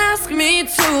don't ask me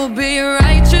to be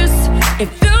righteous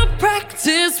if you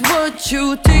practice what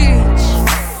you teach.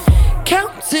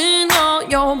 Counting all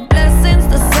your blessings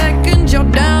the second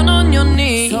you're down on your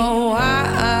knees. So why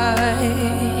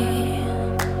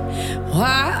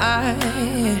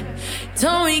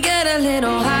don't we get a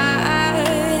little high?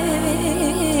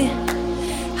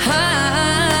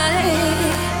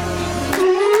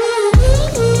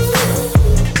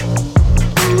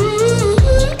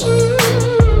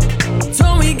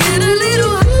 Don't we get a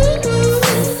little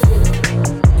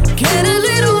get a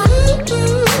little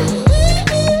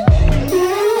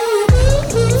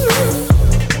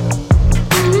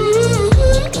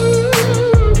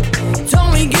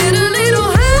don't we get a little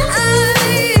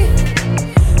high?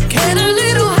 Get a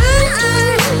little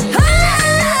high.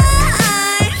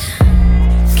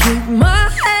 Keep my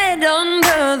head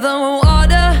under the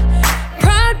water,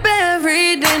 pride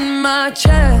buried in my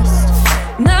chest.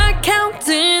 Not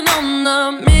counting on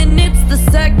the minutes, the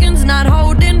seconds, not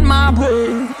holding my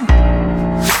breath.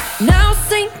 Now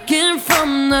sinking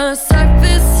from the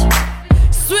surface,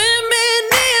 swimming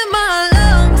in my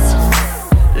lungs,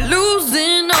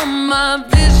 losing on my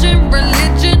vision,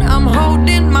 religion, I'm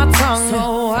holding my tongue.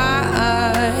 So why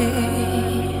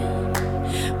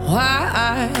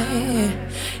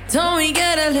don't we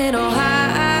get a little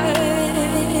high?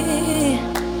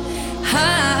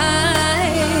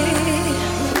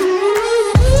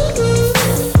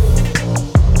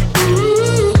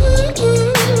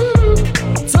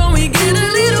 Don't we get a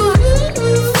little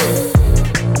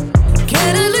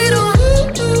get a little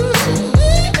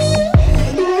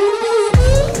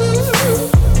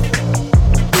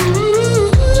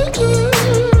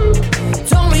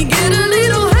don't we get a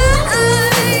little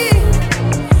high?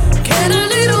 Get a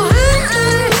little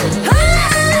high.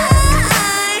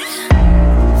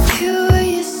 You what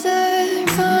you said,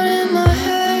 phone in my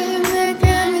head,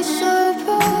 making me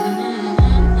sober.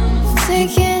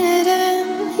 Taking it in,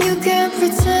 you can't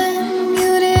pretend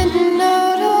you didn't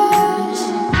notice.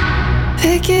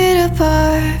 Pick it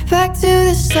apart, back to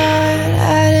the start.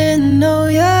 I didn't know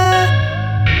ya.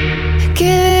 Give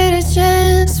it a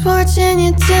chance, watching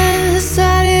you dance.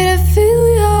 Decided to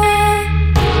feel ya.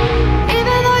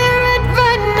 Even though you're red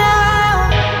right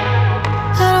now,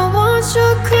 I don't want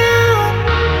your crown.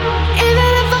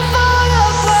 Even if I fall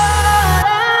apart,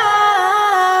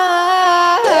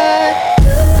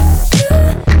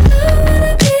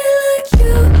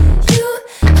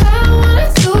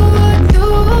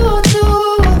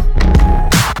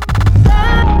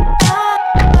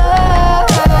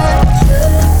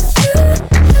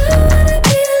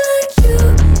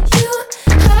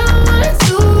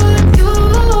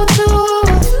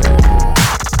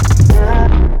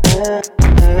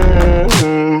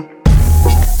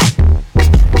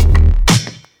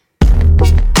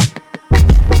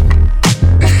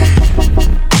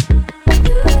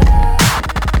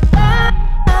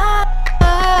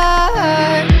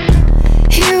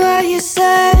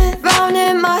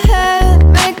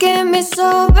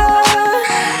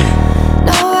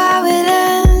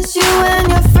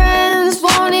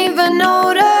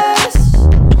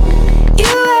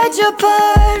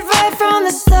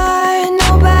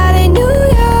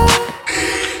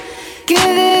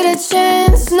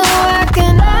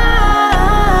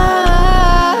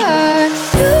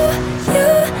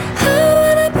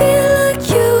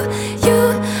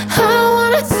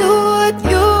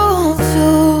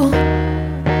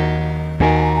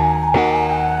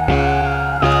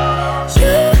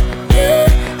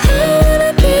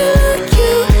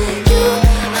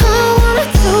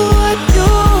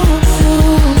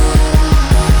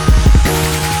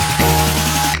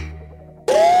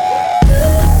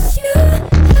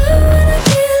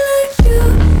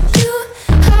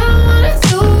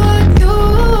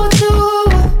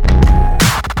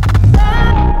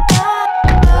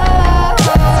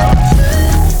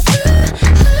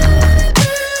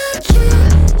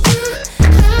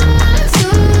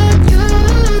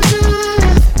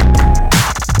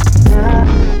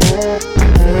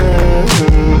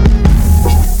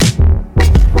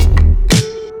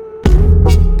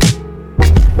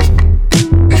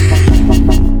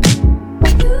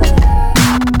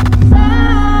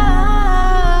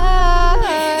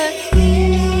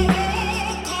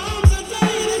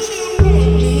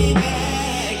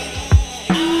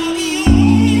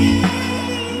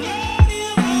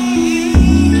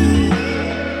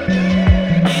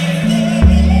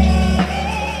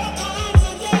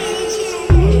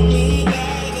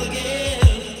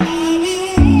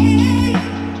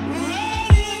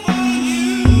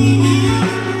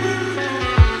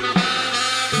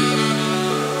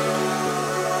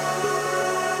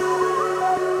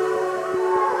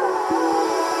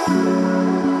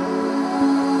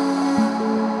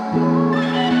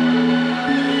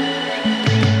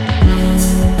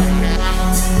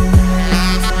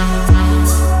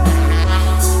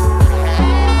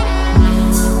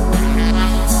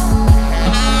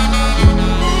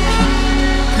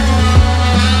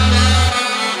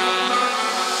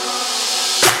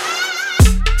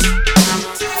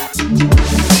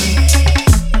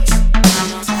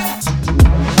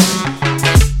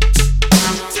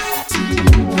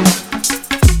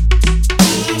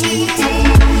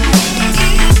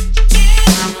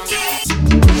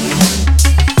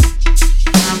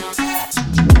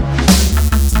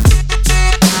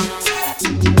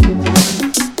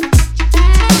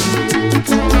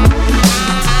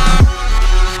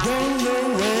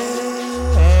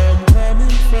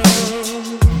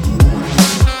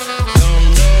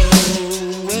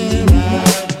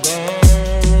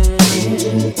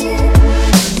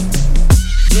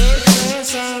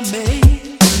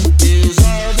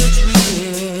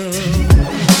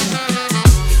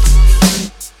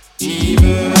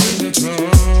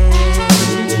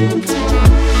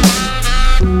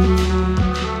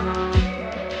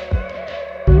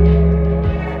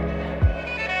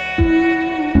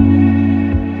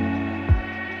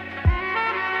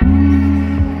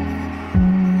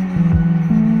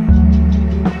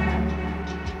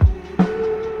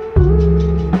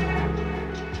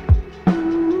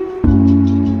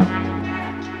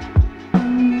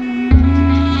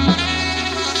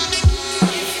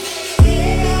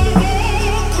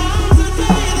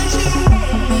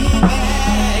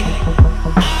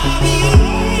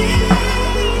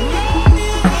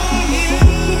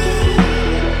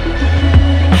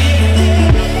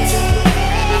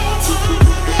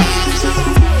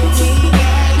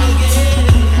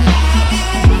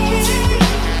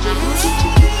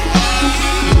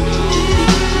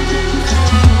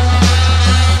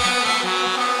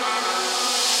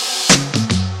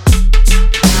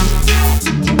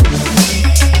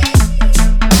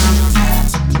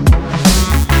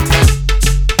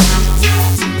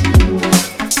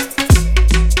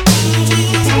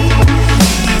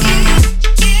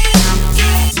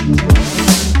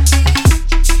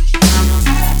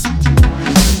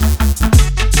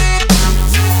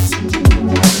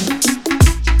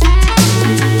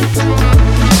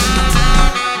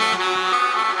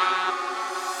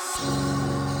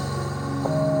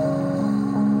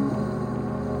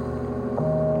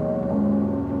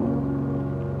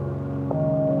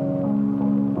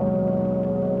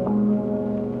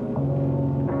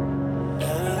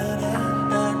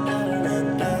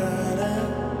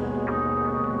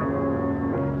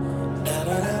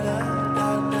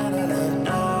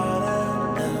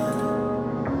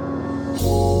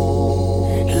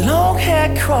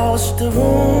 across the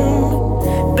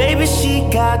room. Baby, she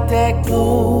got that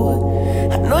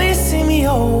glue. I know you see me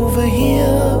over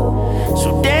here,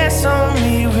 so dance on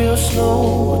me real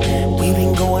slow. We've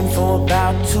been going for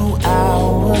about 2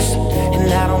 hours, and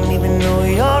I don't even know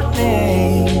your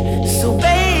name. So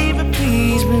baby,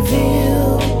 please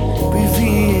reveal.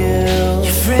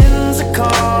 Your friends are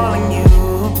calling you,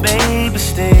 baby,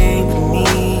 stay with me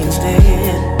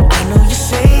instead. I know you're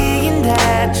saying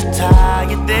that you're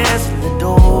tired, there's a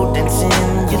little dance in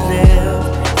your lip.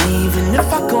 Even if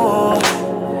I go,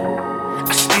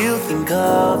 I still think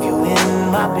of you in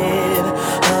my bed.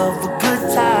 Of a good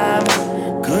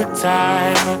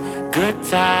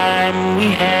time we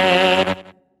had.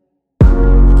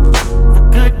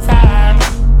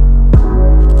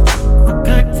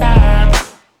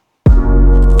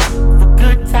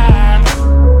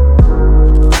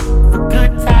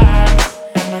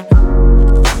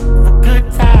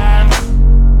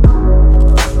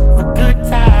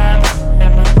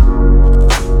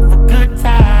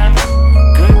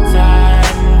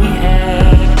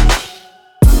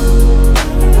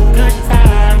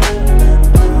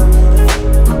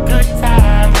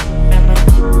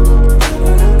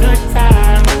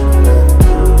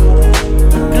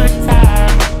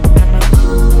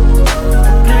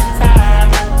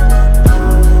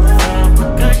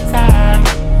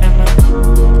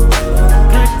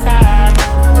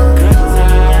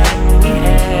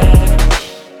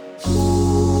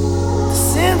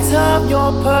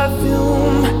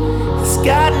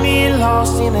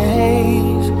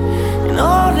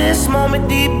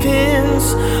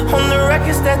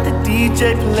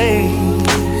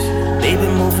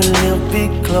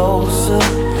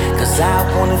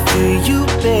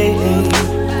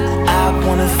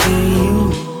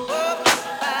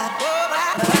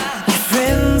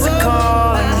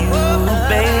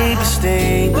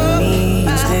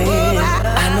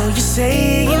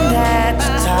 Saying that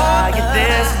you're tired,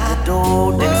 there's a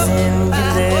door.